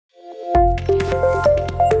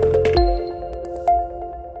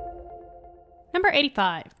Number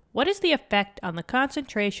 85. What is the effect on the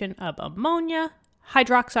concentration of ammonia,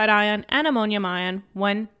 hydroxide ion, and ammonium ion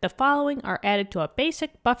when the following are added to a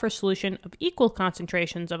basic buffer solution of equal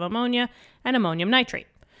concentrations of ammonia and ammonium nitrate?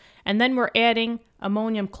 And then we're adding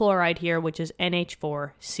ammonium chloride here, which is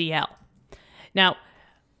NH4Cl. Now,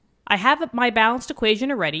 I have my balanced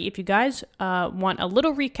equation already. If you guys want a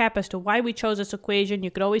little recap as to why we chose this equation,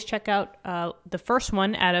 you could always check out the first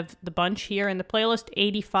one out of the bunch here in the playlist,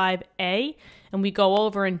 85A, and we go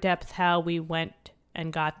over in depth how we went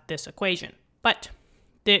and got this equation. But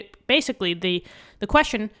basically, the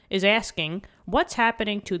question is asking what's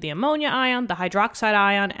happening to the ammonia ion, the hydroxide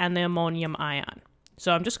ion, and the ammonium ion.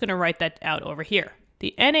 So I'm just going to write that out over here.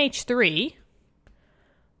 The NH3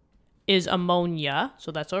 is ammonia,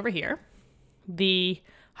 so that's over here. The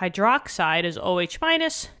hydroxide is OH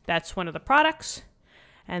minus, that's one of the products.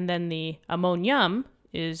 And then the ammonium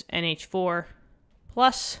is NH4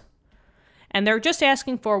 plus. And they're just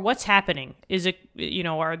asking for what's happening. Is it,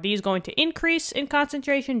 are these going to increase in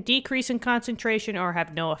concentration, decrease in concentration, or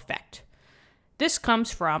have no effect? This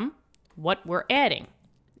comes from what we're adding.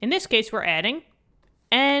 In this case, we're adding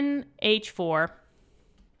NH4Cl.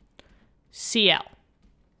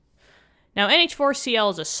 Now,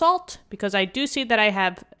 NH4Cl is a salt because I do see that I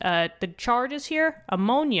have the charges here.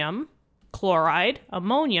 Ammonium chloride.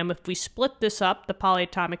 Ammonium, if we split this up, the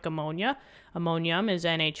polyatomic ammonia, ammonium is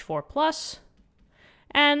NH4 plus,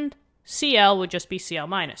 and Cl would just be Cl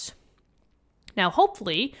minus. Now,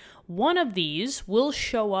 hopefully, one of these will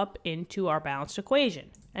show up into our balanced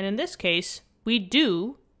equation. And in this case, we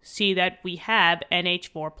do see that we have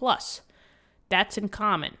NH4 plus. That's in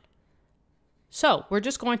common. So we're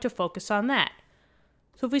just going to focus on that.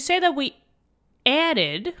 So if we say that we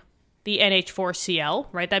added the NH4Cl,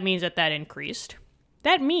 right, that means that that increased.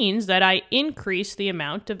 That means that I increase the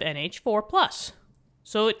amount of NH4 plus.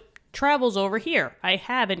 So it travels over here. I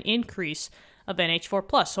have an increase of NH4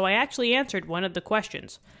 plus. So I actually answered one of the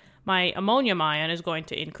questions. My ammonium ion is going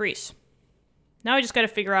to increase. Now I just got to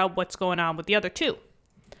figure out what's going on with the other two.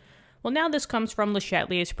 Well, now this comes from Le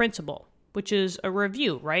Chatelier's principle, which is a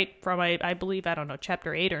review, right? From, I believe, I don't know,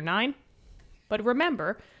 chapter 8 or 9. But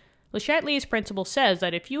remember, Le Chatelier's principle says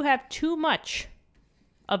that if you have too much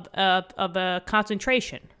of a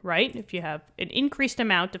concentration, right? If you have an increased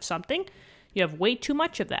amount of something, you have way too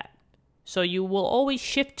much of that. So you will always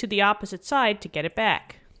shift to the opposite side to get it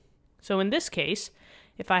back. So in this case,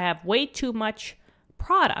 if I have way too much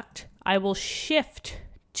product, I will shift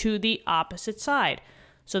to the opposite side.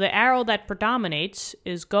 So the arrow that predominates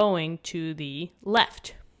is going to the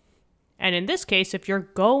left. And in this case, if you're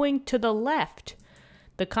going to the left,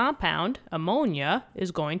 the compound, ammonia,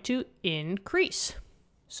 is going to increase.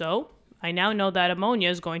 So I now know that ammonia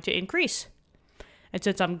is going to increase. And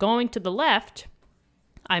since I'm going to the left,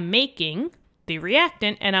 I'm making the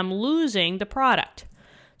reactant and I'm losing the product.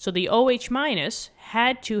 So the OH minus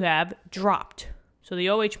had to have dropped. So the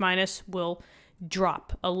OH minus will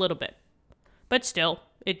drop a little bit. But still,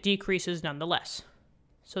 it decreases nonetheless.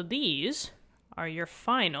 So these are your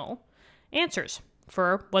final answers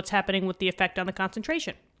for what's happening with the effect on the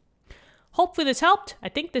concentration. Hopefully this helped. I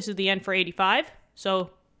think this is the end for 85.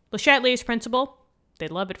 So Le Chatelier's principle, they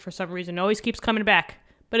love it for some reason. It always keeps coming back.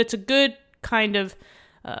 But it's a good kind of,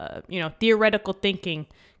 theoretical thinking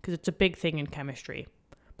because it's a big thing in chemistry.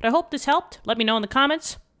 But I hope this helped. Let me know in the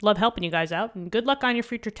comments. Love helping you guys out. And good luck on your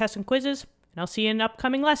future tests and quizzes. And I'll see you in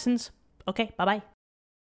upcoming lessons. Okay, bye-bye.